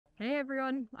Hey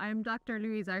everyone, I'm Dr.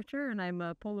 Louise Archer and I'm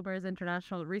a Polar Bears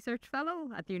International Research Fellow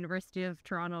at the University of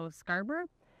Toronto, Scarborough.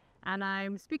 And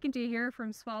I'm speaking to you here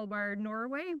from Svalbard,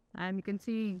 Norway. You can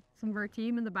see some of our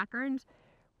team in the background.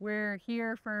 We're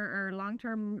here for our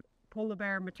long-term polar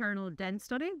bear maternal den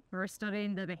study. We're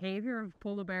studying the behaviour of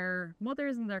polar bear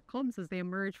mothers and their cubs as they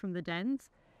emerge from the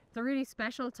dens. It's a really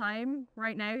special time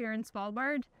right now here in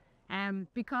Svalbard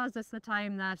because it's the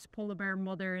time that polar bear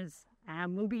mothers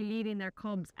will be leading their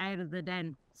cubs out of the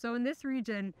den. So in this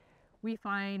region, we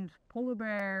find polar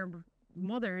bear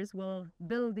mothers will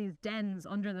build these dens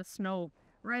under the snow,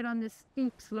 right on the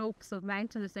steep slopes of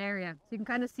mountainous area. So you can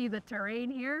kind of see the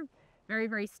terrain here, very,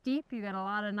 very steep. You get a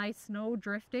lot of nice snow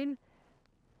drifting.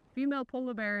 Female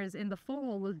polar bears in the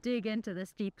fall will dig into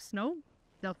this deep snow.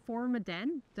 They'll form a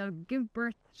den. They'll give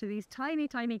birth to these tiny,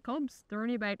 tiny cubs. They're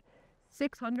only about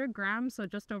 600 grams, so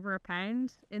just over a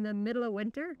pound, in the middle of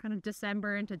winter, kind of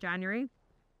December into January.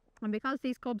 And because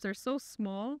these cubs are so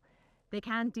small, they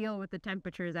can't deal with the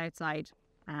temperatures outside.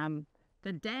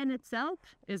 The den itself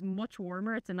is much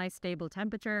warmer. It's a nice stable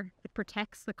temperature. It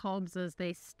protects the cubs as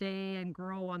they stay and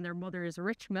grow on their mother's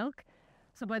rich milk.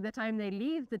 So by the time they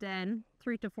leave the den,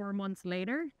 3 to 4 months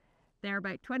later, they're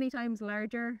about 20 times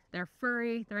larger. They're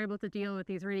furry. They're able to deal with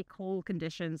these really cold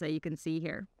conditions that you can see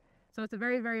here. So it's a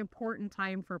very, very important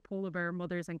time for polar bear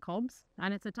mothers and cubs.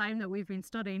 And it's a time that we've been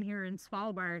studying here in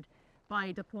Svalbard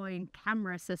by deploying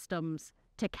camera systems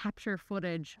to capture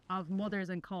footage of mothers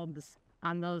and cubs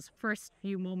on those first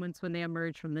few moments when they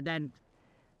emerge from the den.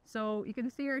 So you can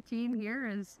see our team here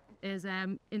is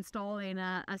installing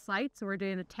a site. So we're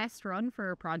doing a test run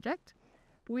for a project.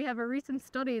 But we have a recent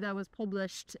study that was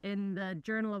published in the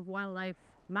Journal of Wildlife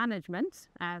Management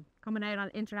coming out on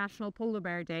International Polar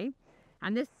Bear Day.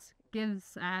 And this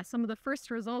gives some of the first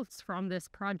results from this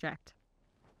project.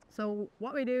 So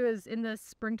what we do is in the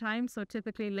springtime, so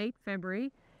typically late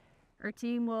February, our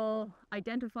team will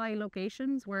identify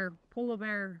locations where polar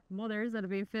bear mothers that have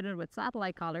been fitted with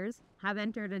satellite collars have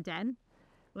entered a den.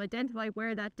 We'll identify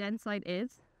where that den site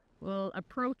is. We'll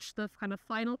approach the kind of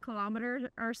final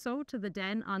kilometre or so to the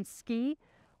den on ski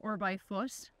or by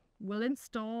foot. We'll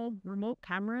install remote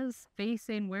cameras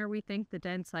facing where we think the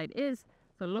den site is,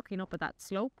 so looking up at that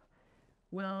slope.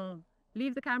 We'll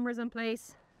leave the cameras in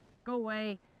place, go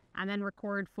away, and then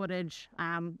record footage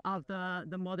of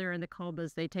the mother and the cub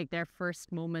as they take their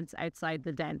first moments outside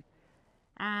the den.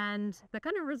 And the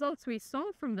kind of results we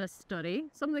saw from this study,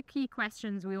 some of the key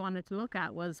questions we wanted to look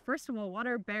at was, first of all, what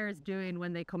are bears doing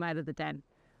when they come out of the den?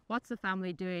 What's the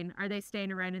family doing? Are they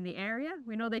staying around in the area?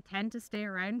 We know they tend to stay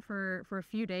around for a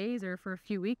few days or for a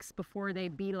few weeks before they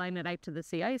beeline it out to the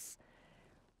sea ice.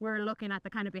 We're looking at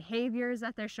the kind of behaviors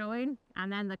that they're showing.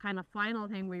 And then the kind of final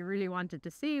thing we really wanted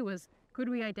to see was, could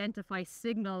we identify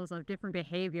signals of different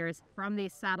behaviors from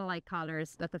these satellite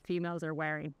collars that the females are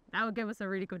wearing? That would give us a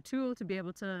really good tool to be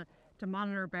able to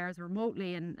monitor bears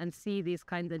remotely and see these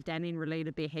kinds of denning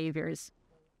related behaviors.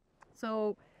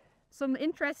 So some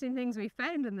interesting things we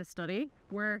found in the study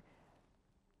were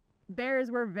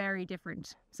bears were very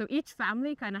different. So each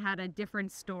family kind of had a different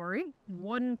story.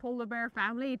 One polar bear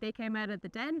family, they came out of the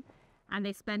den and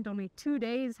they spent only 2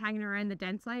 days hanging around the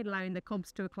den site, allowing the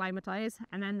cubs to acclimatise,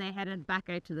 and then they headed back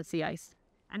out to the sea ice.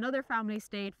 Another family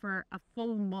stayed for a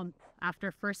full month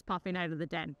after first popping out of the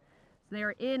den. So they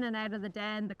were in and out of the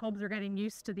den, the cubs were getting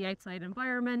used to the outside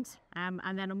environment, and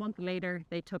then a month later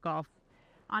they took off.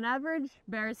 On average,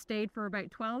 bears stayed for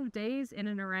about 12 days in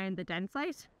and around the den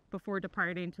site before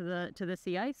departing to the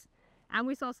sea ice. And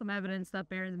we saw some evidence that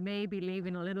bears may be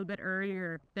leaving a little bit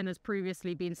earlier than has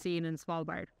previously been seen in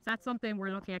Svalbard. So that's something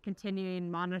we're looking at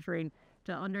continuing monitoring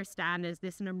to understand, is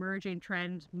this an emerging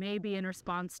trend, maybe in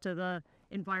response to the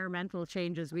environmental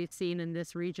changes we've seen in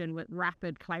this region with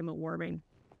rapid climate warming.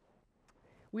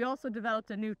 We also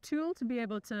developed a new tool to be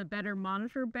able to better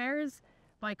monitor bears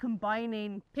by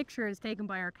combining pictures taken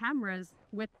by our cameras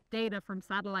with data from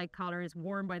satellite collars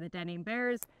worn by the denning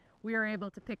bears. We are able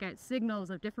to pick out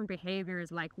signals of different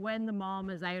behaviors, like when the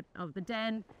mom is out of the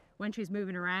den, when she's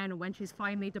moving around, and when she's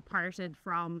finally departed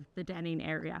from the denning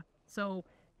area. So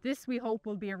this, we hope,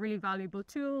 will be a really valuable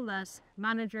tool that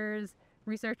managers,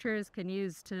 researchers can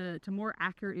use to more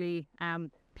accurately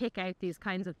pick out these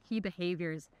kinds of key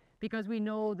behaviors, because we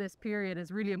know this period is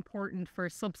really important for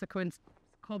subsequent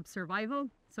cub survival.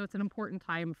 So it's an important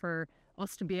time for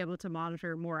us to be able to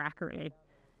monitor more accurately.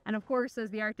 And of course, as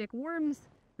the Arctic warms,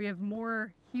 we have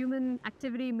more human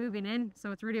activity moving in,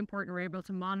 so it's really important we're able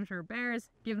to monitor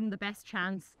bears, give them the best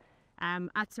chance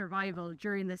at survival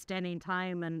during this denning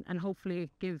time, and hopefully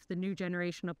give the new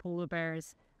generation of polar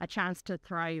bears a chance to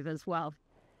thrive as well.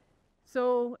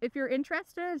 So if you're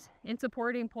interested in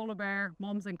supporting polar bear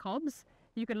mums and cubs,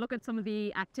 you can look at some of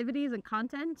the activities and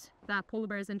content that Polar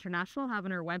Bears International have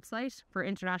on our website for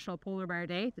International Polar Bear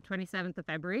Day, the 27th of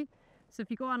February. So if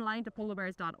you go online to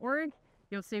polarbears.org,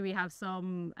 you'll see we have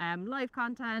some live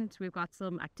content, we've got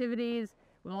some activities,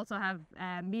 we'll also have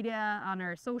media on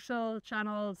our social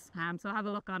channels, so have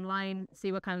a look online,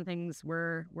 see what kind of things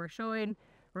we're showing.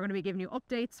 We're going to be giving you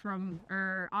updates from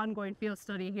our ongoing field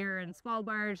study here in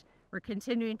Svalbard. We're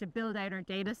continuing to build out our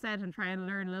data set and try and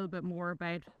learn a little bit more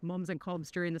about mums and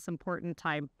cubs during this important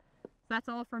time. That's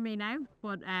all for me now,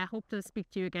 but I hope to speak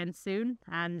to you again soon,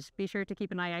 and be sure to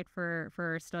keep an eye out for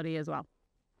our study as well.